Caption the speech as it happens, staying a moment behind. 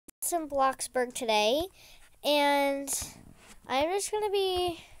Some Bloxburg today, and I'm just gonna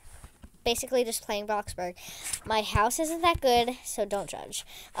be basically just playing Bloxburg. My house isn't that good, so don't judge.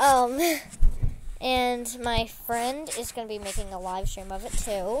 And my friend is gonna be making a live stream of it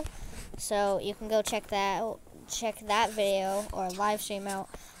too, so you can go check that video or live stream out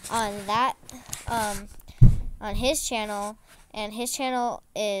on that on his channel, and his channel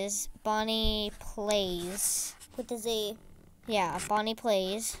is Bonnie Plays with a Z. Yeah, Bonnie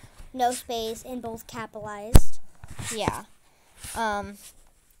Plays. No space and both capitalized. Yeah.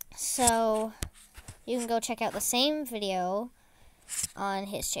 So you can go check out the same video on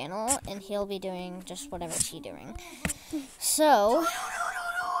his channel, and he'll be doing just whatever he's doing. So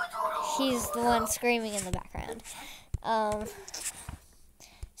he's the one screaming in the background.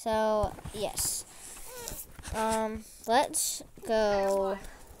 So yes. Let's go.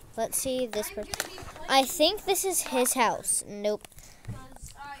 Let's see this person. I think this is his house. Nope.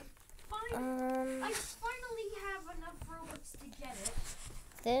 I finally have enough Robux to get it.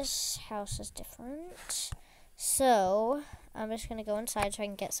 This house is different. So I'm just gonna go inside so I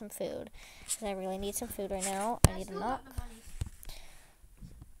can get some food, because I really need some food right now. I need a knock.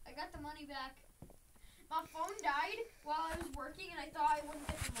 I got the money back. My phone died while I was working, and I thought I wouldn't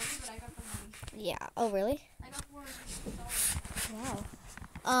get the money, but I got the money. Yeah. Oh, really? I got $400.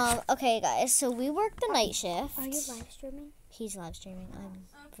 Wow. Okay, guys. So we work the night shift. Are you live streaming? He's live streaming. I'm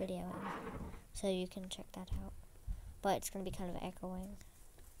videoing, so you can check that out. But it's gonna be kind of echoing,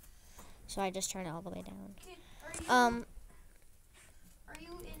 so I just turn it all the way down. Are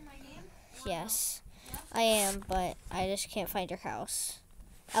you in my game? Yes, I am, but I just can't find your house.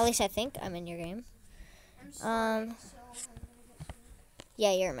 At least I think I'm in your game. I'm sorry,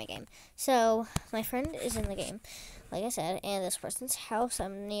 Yeah, you're in my game. So my friend is in the game, like I said, and this person's house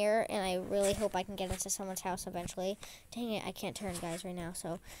I'm near, and I really hope I can get into someone's house eventually. Dang it, I can't turn guys right now,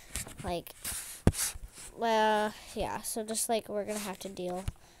 so like, well, yeah, so just like we're gonna have to deal.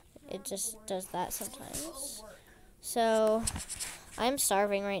 It just does that sometimes. So I'm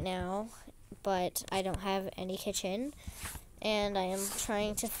starving right now, but I don't have any kitchen, and I am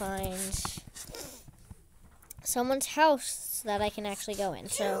trying to find someone's house that I can actually go in.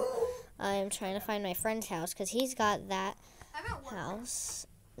 So I'm trying to find my friend's house, because he's got that house.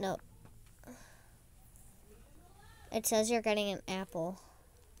 No. It says you're getting an apple.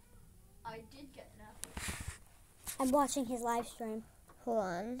 I did get an apple. I'm watching his live stream. Hold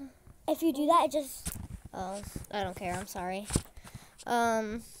on. If you do that, it just... Oh, I don't care. I'm sorry.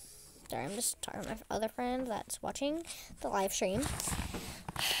 Sorry, I'm just talking to my other friend that's watching the live stream. It's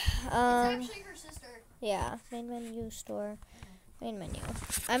actually her sister. Yeah, main menu store. Main menu.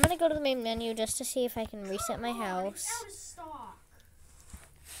 I'm gonna go to the main menu just to see if I can reset my house. Out of stock.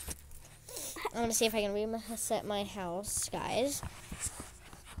 I'm gonna see if I can reset my house, guys.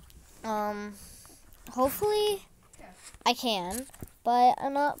 Hopefully I can, but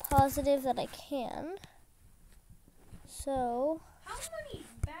I'm not positive that I can. So How many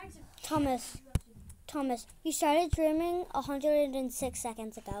bags of Thomas, you started streaming 106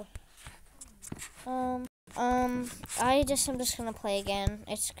 seconds ago. I'm just gonna play again.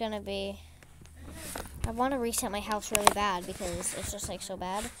 It's gonna be, I want to reset my house really bad because it's just like so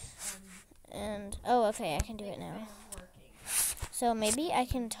bad. And oh, okay, I can do it now. So maybe I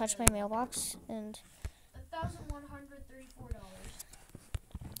can touch my mailbox and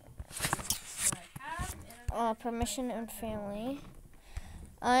 $1,134. Permission and family.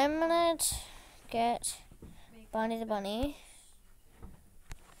 I'm gonna get Bonnie the Bunny,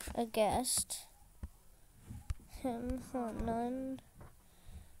 a guest, him, none,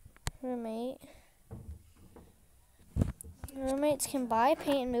 roommate. Roommates can buy,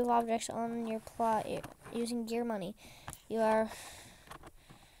 paint, and move objects on your plot using gear money. You are...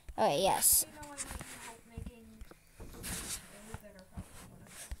 Okay, yes.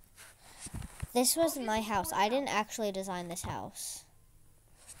 This was my house. I didn't actually design this house.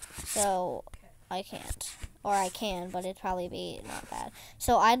 So, I can't. Or I can, but it'd probably be not bad.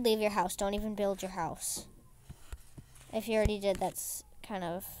 So, I'd leave your house. Don't even build your house. If you already did, that's kind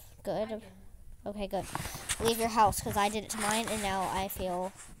of good. Okay, good. Leave your house, because I did it to mine, and now I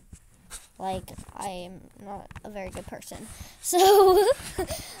feel like I am not a very good person. So, Should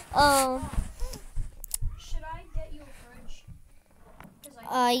I get you a fridge?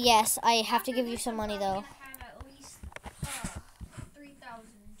 yes, I have to give you some money, though. At least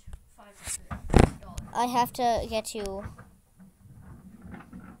 $3,500. I have to get you...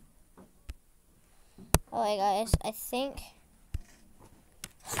 Okay, guys, I think...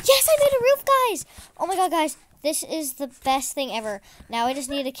 Yes, I made a roof, guys! Oh my god, guys, this is the best thing ever. Now I just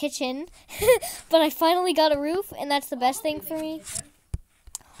need a kitchen, but I finally got a roof, and that's the best thing for me.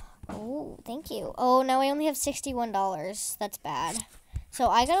 Oh, thank you. Oh, now I only have $61. That's bad. So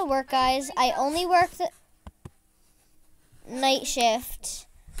I gotta work, guys. I only work the night shift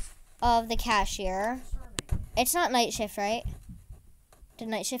of the cashier. It's not night shift, right? Did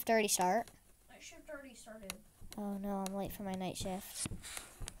night shift already start? Night shift already started. Oh no, I'm late for my night shift.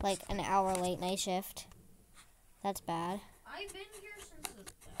 Like an hour late night shift. That's bad. I've been here since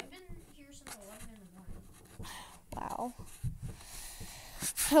 11 in the morning. Wow.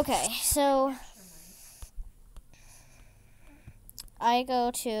 Okay, so I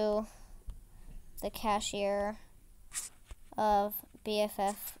go to the cashier of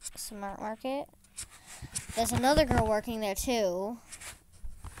BFF Smart Market. There's another girl working there too.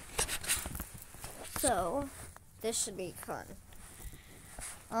 So this should be fun.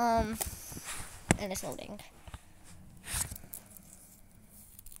 And it's loading.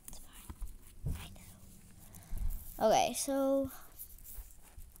 It's fine. I know. Okay, so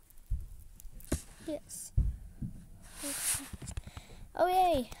yes. Oh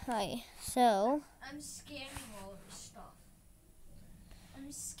yay! Hi. So I'm scanning all of his stuff.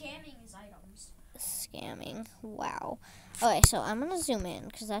 I'm scanning his items. scamming. Wow. Okay, so I'm gonna zoom in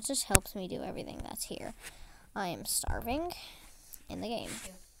because that just helps me do everything that's here. I am starving in the game.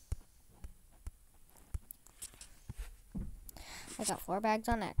 I got 4 bags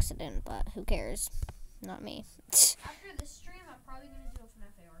on accident, but who cares? Not me. After this stream, I'm probably going to do a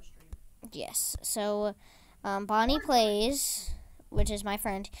FNAF AR stream. Yes. So, Bonnie Plays, which is my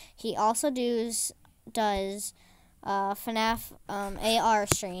friend, he also does FNAF AR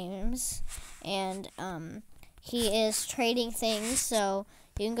streams, and he is trading things, so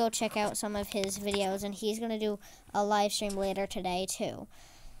you can go check out some of his videos, and he's going to do a live stream later today, too.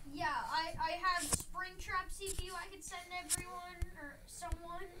 Yeah, I have Springtrap CPU I could send everyone or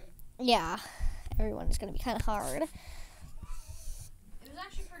someone. Yeah, everyone is going to be kind of hard. It was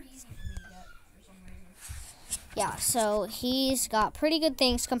actually pretty easy for me to get for some reason. Yeah, so he's got pretty good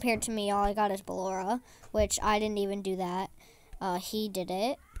things compared to me. All I got is Ballora, which I didn't even do that. He did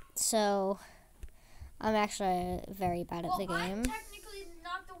it. So I'm actually very bad at the game. I'm technically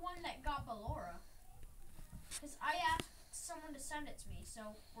not the one that got Ballora. Because I asked someone to send it to me, so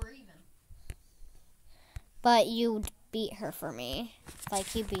we're even. But you beat her for me.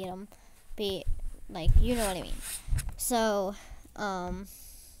 Like, you beat him. Like, you know what I mean. So,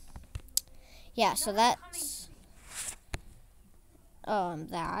 yeah, so that's,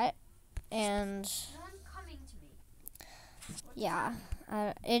 that. And, No one's coming to me. yeah.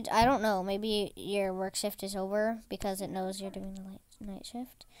 I don't know. Maybe your work shift is over because it knows you're doing the night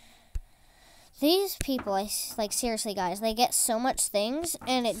shift. These people, like, seriously, guys, they get so much things,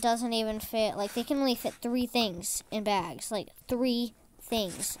 and it doesn't even fit. Like, they can only fit 3 things in bags. Like, 3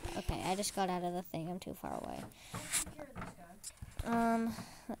 things. Okay, I just got out of the thing. I'm too far away.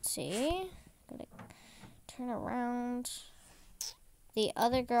 Let's see. Gotta turn around. The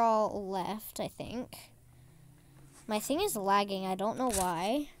other girl left, I think. My thing is lagging. I don't know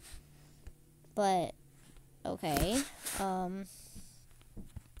why. But, okay.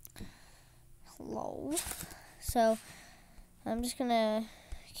 Hello. So, I'm just gonna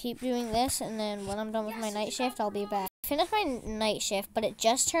keep doing this, and then when I'm done with my night shift, I'll be back. I finished my night shift, but it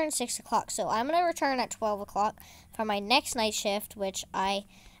just turned 6 o'clock, so I'm gonna return at 12 o'clock for my next night shift, which I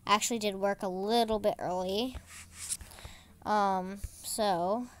actually did work a little bit early.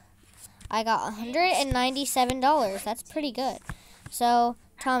 So I got $197. That's pretty good. So,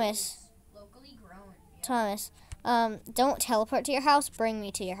 Thomas, Locally grown. Yeah. Thomas, don't teleport to your house. Bring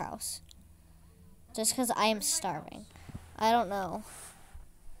me to your house. Just because I am starving. I don't know.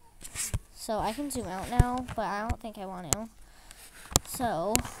 So I can zoom out now, but I don't think I want to.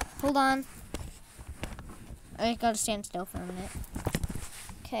 So, hold on. I gotta stand still for a minute.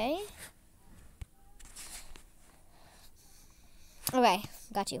 Okay. Okay,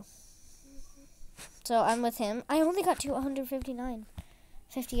 got you. So I'm with him. I only got to 159.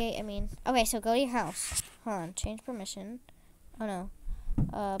 58, I mean. Okay, so go to your house. Hold on, change permission. Oh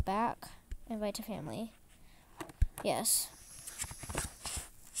no. Back. Invite to family. Yes.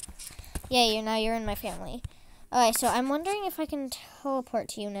 Yeah, now you're in my family. Okay, so I'm wondering if I can teleport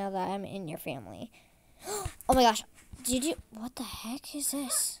to you now that I'm in your family. Oh my gosh. What the heck is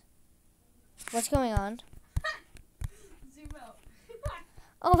this? What's going on? Zoom out.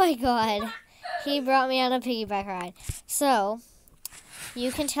 Oh my god. He brought me on a piggyback ride. So,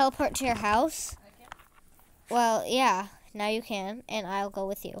 you can teleport to your house? Well, yeah, now you can, and I'll go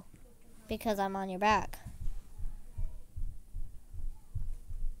with you. Because I'm on your back.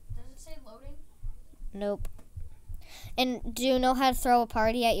 Does it say loading? Nope. And do you know how to throw a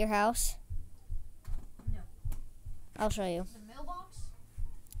party at your house? No. I'll show you. The mailbox?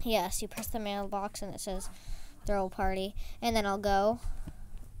 Yes, you press the mailbox and it says throw a party, and then I'll go.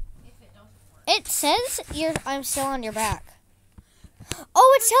 If it doesn't work. It says I'm still on your back.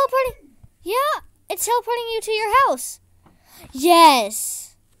 Oh, it's teleporting. Yeah, it's teleporting you to your house.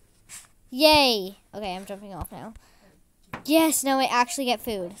 Yes. Yay. Okay, I'm jumping off now. Yes, now I actually get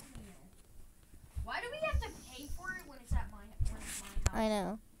food. Why do we have to pay for it when it's at my house? I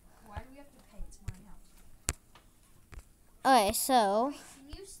know. Why do we have to pay? It's my house. Okay, so, Wait,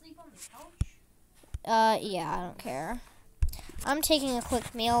 can you sleep on the couch? yeah, I don't care. I'm taking a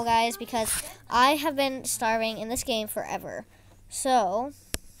quick meal, guys, because I have been starving in this game forever. So,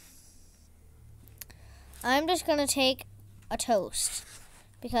 I'm just going to take a toast,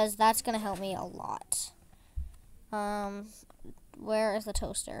 because that's going to help me a lot. Where is the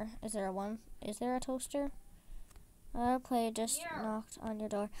toaster? Is there one? Is there a toaster? Play just knocked on your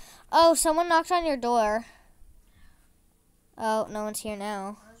door. Oh, someone knocked on your door. Oh, no one's here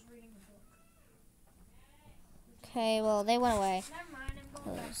now. I was reading a book. Okay, well, they went away. Never mind, I'm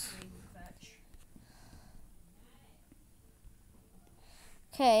going back Close. to reading fetch.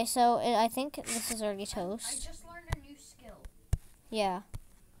 Okay, so I think this is already I toast. just learned a new skill. Yeah.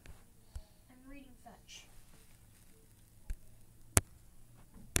 I'm reading fetch.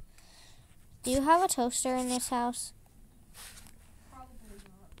 Do you have a toaster in this house? Probably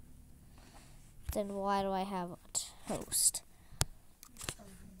not. Then why do I have a toast?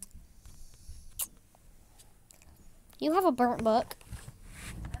 You have a burnt book.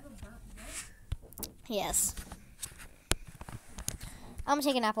 I have a burnt book. Yes. I'm gonna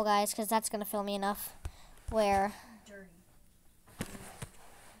take an apple, guys, because that's gonna fill me enough. Where? Dirty.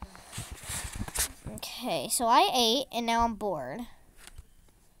 Okay, so I ate, and now I'm bored.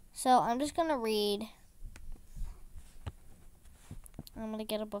 So I'm just gonna read. I'm gonna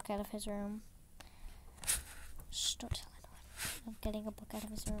get a book out of his room. Shh, don't tell anyone. I'm getting a book out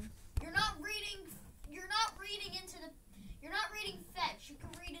of his room. You're not reading. You're not reading into the. You're not reading fetch. You can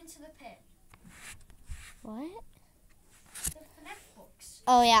read into the pit. What? The FNAF books.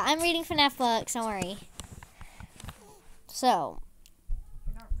 Oh yeah, I'm reading FNAF books. Don't worry. So.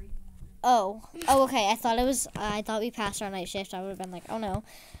 You're not reading. Oh, okay. I thought we passed our night shift. I would have been like, oh no.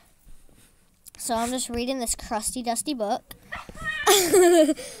 So I'm just reading this crusty, dusty book.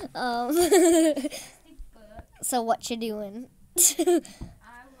 So what you doing? I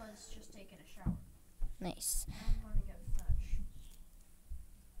was just taking a shower. Nice. I'm going to get fetch.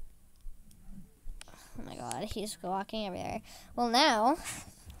 Oh my god, he's walking everywhere. Well, now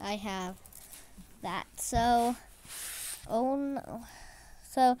I have that. So, oh no.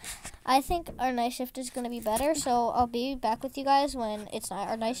 So, I think our night shift is going to be better. So, I'll be back with you guys when it's not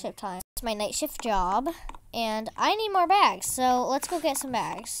our night shift time. It's my night shift job, and I need more bags. So, let's go get some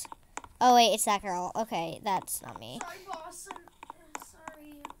bags. Oh, wait, it's that girl. Okay, that's not me. Sorry, boss. I'm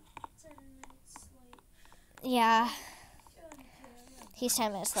sorry. 10 minutes late. Yeah, he's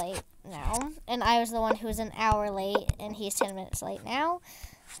 10 minutes late now. And I was the one who was an hour late, and he's 10 minutes late now.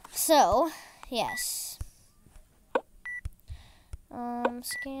 So, yes.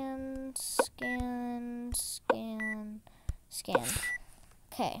 Scan.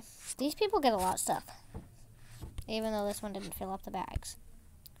 Okay, these people get a lot of stuff. Even though this one didn't fill up the bags.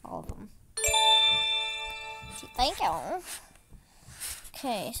 All of them. Thank you.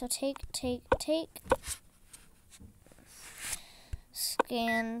 Okay, so take.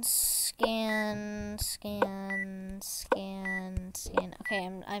 Scan. Okay,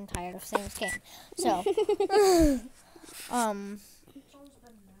 I'm tired of saying scan. So, It's almost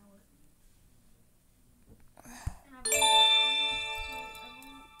been an hour. And I've only got 3.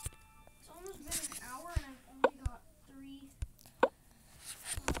 It's almost been an hour and I've only got 3.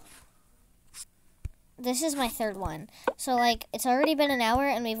 this is my third one. So, like, it's already been an hour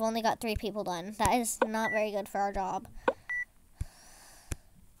and we've only got 3 people done. That is not very good for our job.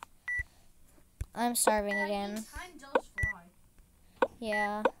 I'm starving again. Time does fly.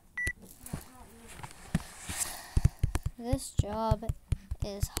 Yeah. It's not really. This job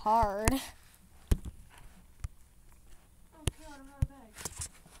is hard. Oh god, I'm out of bags.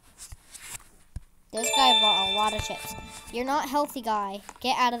 This guy bought a lot of chips. You're not healthy, guy.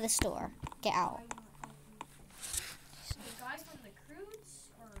 Get out of the store. Get out. The guy from the cruise?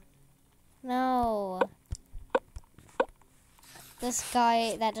 Or No. This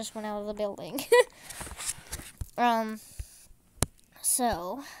guy that just went out of the building.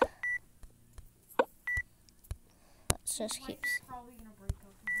 So let's just keep. probably gonna break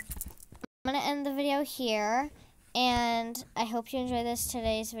up now. I'm gonna end the video here, and I hope you enjoyed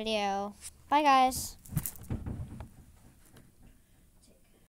today's video. Bye, guys.